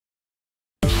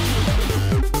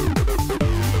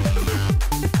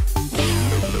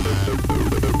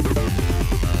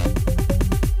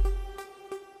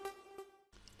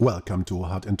Welcome to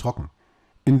Hart and Trocken.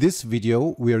 In this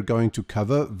video we are going to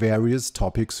cover various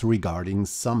topics regarding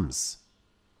sums.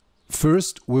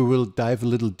 First, we will dive a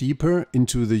little deeper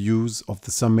into the use of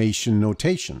the summation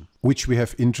notation, which we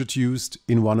have introduced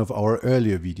in one of our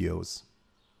earlier videos.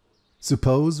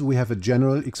 Suppose we have a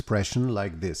general expression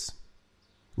like this.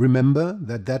 Remember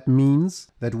that means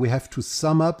that we have to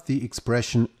sum up the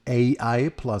expression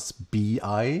ai plus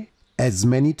bi as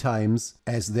many times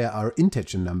as there are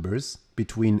integer numbers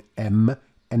between m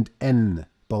and n,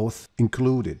 both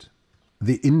included.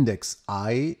 The index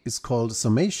I is called a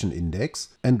summation index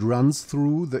and runs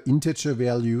through the integer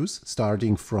values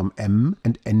starting from m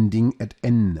and ending at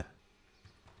n.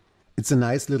 It's a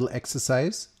nice little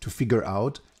exercise to figure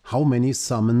out how many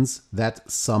summons that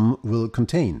sum will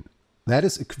contain. That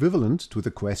is equivalent to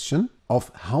the question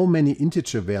of how many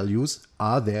integer values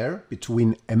are there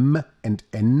between m and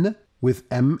n with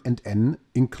m and n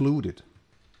included.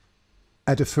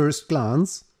 At a first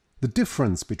glance, the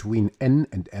difference between n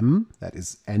and m, that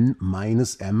is n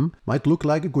minus m, might look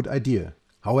like a good idea.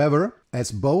 However,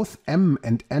 as both m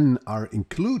and n are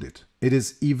included, it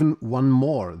is even one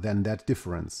more than that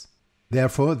difference.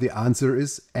 Therefore, the answer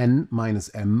is n minus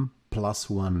m plus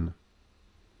 1.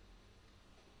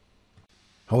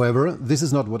 However, this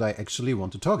is not what I actually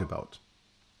want to talk about.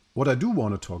 What I do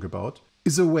want to talk about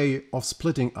is a way of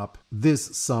splitting up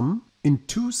this sum in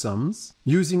two sums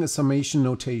using a summation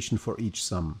notation for each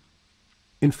sum.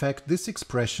 In fact, this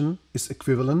expression is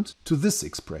equivalent to this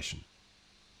expression.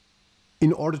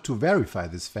 In order to verify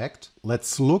this fact,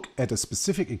 let's look at a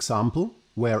specific example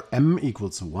where m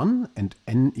equals 1 and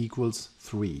n equals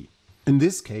 3. In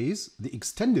this case, the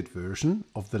extended version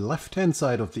of the left-hand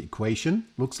side of the equation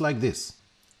looks like this,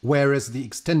 whereas the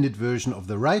extended version of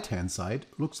the right-hand side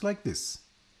looks like this.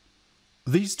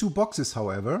 These two boxes,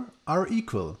 however, are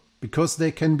equal because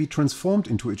they can be transformed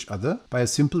into each other by a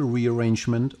simple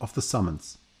rearrangement of the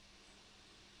summons.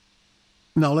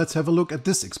 Now let's have a look at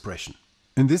this expression.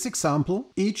 In this example,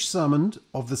 each summand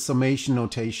of the summation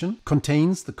notation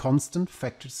contains the constant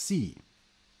factor c.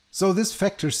 So this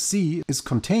factor c is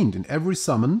contained in every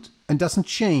summand and doesn't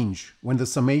change when the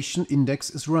summation index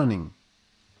is running.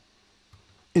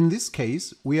 In this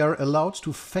case, we are allowed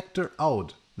to factor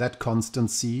out that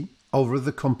constant c over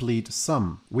the complete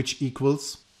sum, which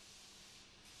equals...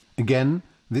 Again,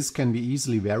 this can be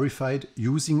easily verified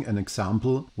using an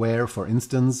example where, for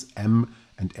instance, m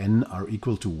and n are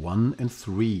equal to 1 and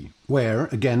 3, where,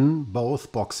 again,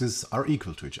 both boxes are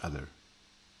equal to each other.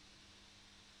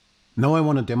 Now I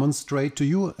want to demonstrate to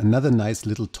you another nice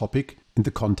little topic in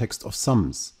the context of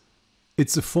sums.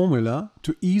 It's a formula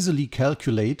to easily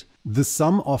calculate the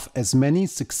sum of as many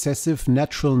successive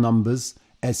natural numbers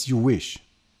as you wish.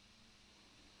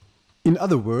 In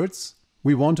other words,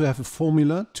 we want to have a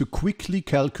formula to quickly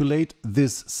calculate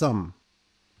this sum.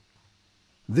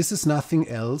 This is nothing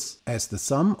else as the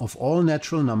sum of all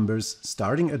natural numbers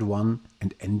starting at 1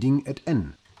 and ending at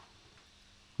n.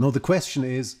 Now the question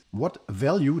is, what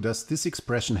value does this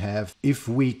expression have if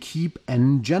we keep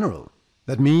n general?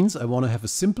 That means I want to have a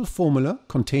simple formula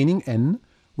containing n,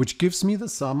 which gives me the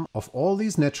sum of all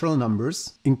these natural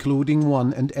numbers, including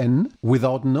 1 and n,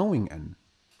 without knowing n.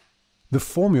 The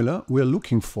formula we're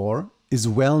looking for is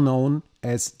well known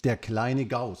as der kleine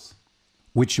Gauß,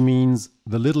 which means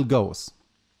the little Gauß.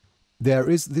 There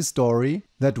is this story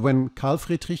that when Carl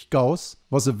Friedrich Gauss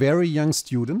was a very young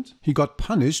student, he got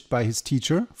punished by his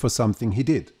teacher for something he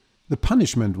did. The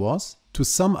punishment was to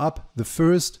sum up the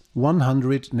first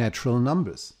 100 natural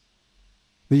numbers.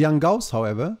 The young Gauss,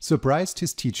 however, surprised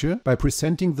his teacher by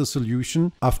presenting the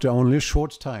solution after only a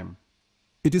short time.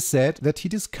 It is said that he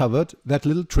discovered that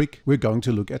little trick we're going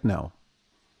to look at now.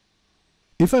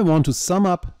 If I want to sum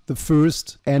up the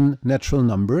first n natural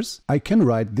numbers, I can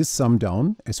write this sum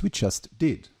down as we just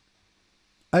did.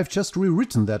 I've just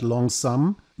rewritten that long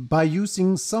sum by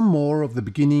using some more of the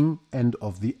beginning and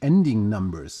of the ending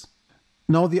numbers.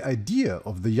 Now the idea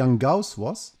of the young Gauss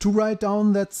was to write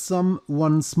down that sum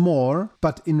once more,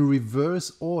 but in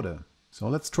reverse order. So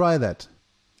let's try that.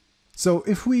 So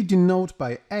if we denote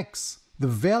by x the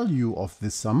value of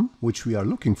this sum, which we are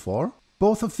looking for,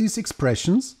 both of these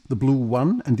expressions, the blue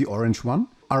one and the orange one,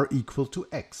 are equal to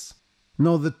x.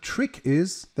 Now the trick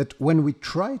is that when we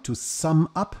try to sum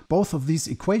up both of these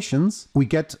equations, we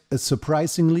get a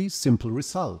surprisingly simple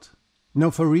result.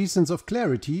 Now for reasons of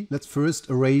clarity, let's first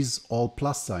erase all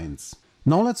plus signs.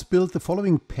 Now let's build the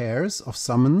following pairs of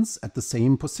summons at the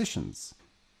same positions.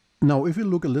 Now if we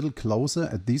look a little closer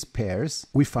at these pairs,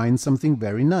 we find something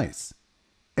very nice.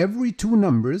 Every two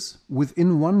numbers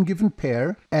within one given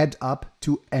pair add up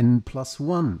to n plus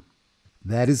 1.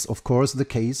 That is of course the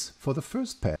case for the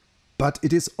first pair. But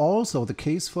it is also the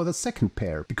case for the second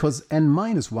pair, because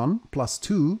n-1 plus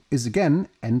 2 is again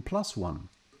n plus 1.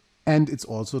 And it's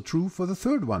also true for the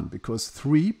third one, because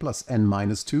 3 plus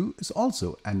n-2 is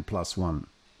also n plus 1.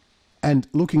 And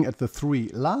looking at the three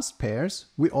last pairs,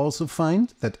 we also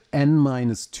find that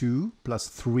n-2 plus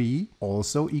 3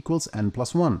 also equals n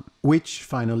plus 1, which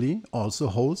finally also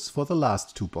holds for the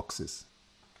last two boxes.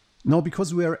 Now,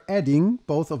 because we are adding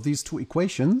both of these two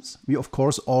equations, we of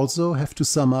course also have to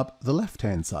sum up the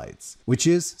left-hand sides, which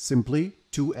is simply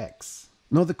 2x.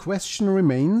 Now the question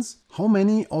remains, how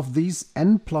many of these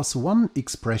n plus 1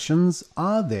 expressions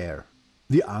are there?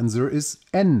 The answer is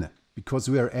n, because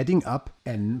we are adding up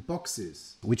n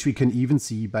boxes, which we can even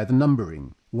see by the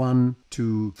numbering. 1,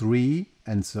 2, 3,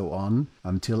 and so on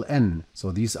until n.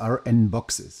 So these are n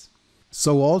boxes.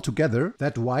 So altogether,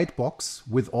 that white box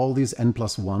with all these n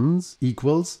plus 1s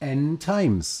equals n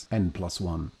times n plus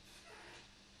 1.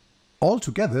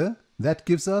 Altogether, that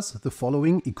gives us the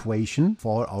following equation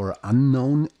for our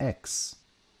unknown x.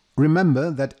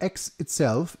 Remember that x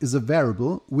itself is a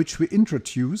variable which we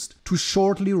introduced to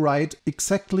shortly write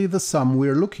exactly the sum we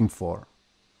are looking for.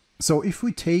 So if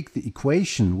we take the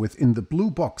equation within the blue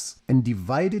box and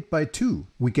divide it by 2,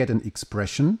 we get an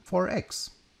expression for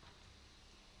x.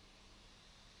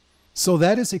 So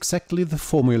that is exactly the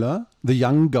formula the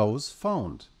young Gauss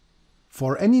found.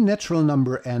 For any natural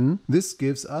number n, this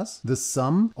gives us the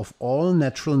sum of all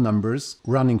natural numbers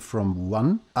running from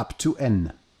 1 up to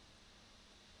n.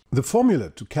 The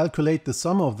formula to calculate the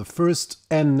sum of the first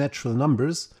n natural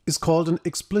numbers is called an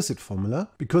explicit formula,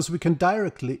 because we can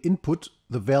directly input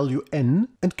the value n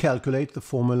and calculate the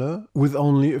formula with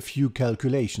only a few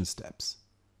calculation steps.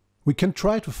 We can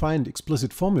try to find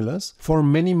explicit formulas for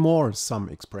many more sum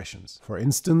expressions. For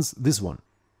instance, this one.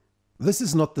 This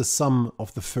is not the sum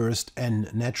of the first n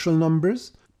natural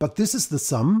numbers, but this is the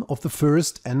sum of the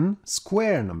first n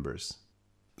square numbers.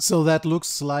 So that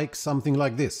looks like something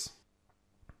like this.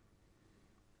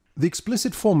 The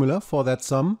explicit formula for that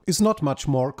sum is not much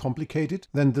more complicated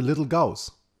than the little Gauss.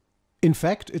 In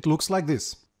fact, it looks like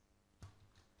this.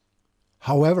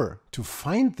 However, to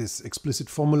find this explicit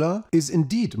formula is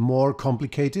indeed more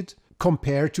complicated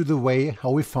compared to the way how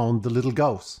we found the little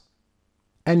Gauss.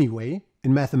 Anyway,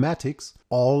 in mathematics,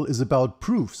 all is about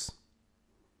proofs.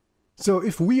 So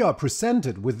if we are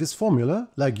presented with this formula,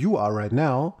 like you are right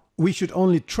now, we should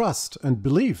only trust and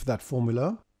believe that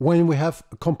formula when we have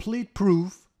a complete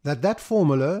proof that that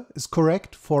formula is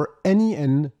correct for any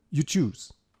n you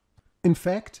choose. In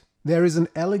fact, there is an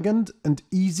elegant and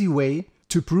easy way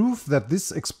to prove that this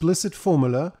explicit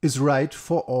formula is right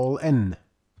for all n.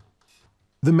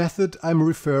 The method I'm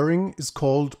referring is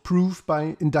called proof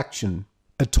by induction,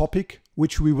 a topic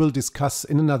which we will discuss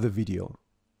in another video.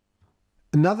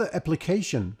 Another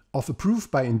application of a proof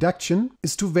by induction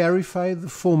is to verify the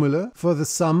formula for the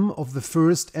sum of the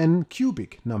first n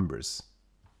cubic numbers.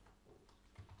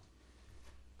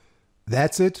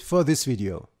 That's it for this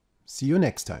video. See you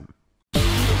next time.